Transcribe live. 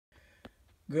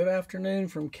Good afternoon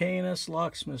from K&S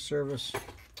Locksmith Service.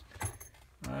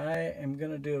 I am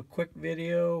going to do a quick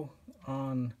video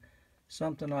on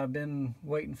something I've been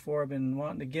waiting for. I've been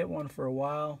wanting to get one for a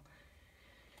while.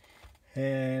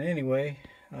 And anyway,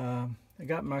 I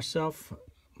got myself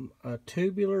a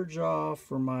tubular jaw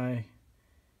for my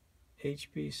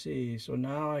HPC. So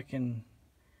now I can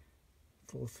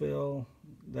fulfill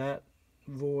that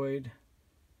void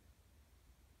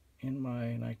in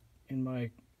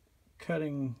my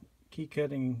key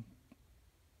cutting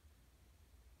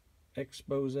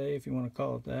expose, if you want to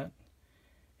call it that.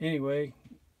 Anyway,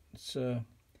 it's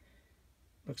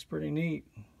looks pretty neat.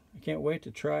 I can't wait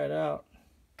to try it out,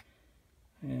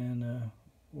 and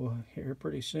we'll here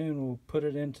pretty soon we'll put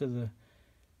it into the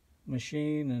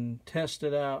machine and test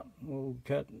it out. We'll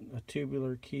cut a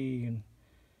tubular key and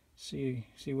see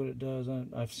what it does.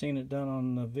 I've seen it done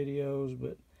on the videos,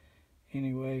 but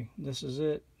anyway, this is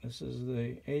it. This is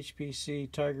the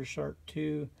HPC Tiger Shark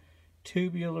 2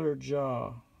 tubular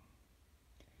jaw.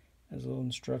 There's little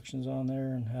instructions on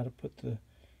there and how to put the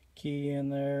key in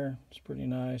there. It's pretty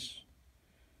nice.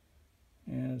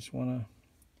 And I just want to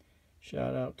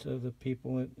shout out to the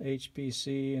people at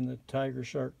HPC and the Tiger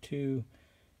Shark 2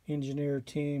 engineer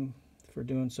team for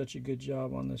doing such a good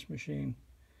job on this machine.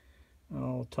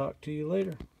 I'll talk to you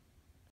later.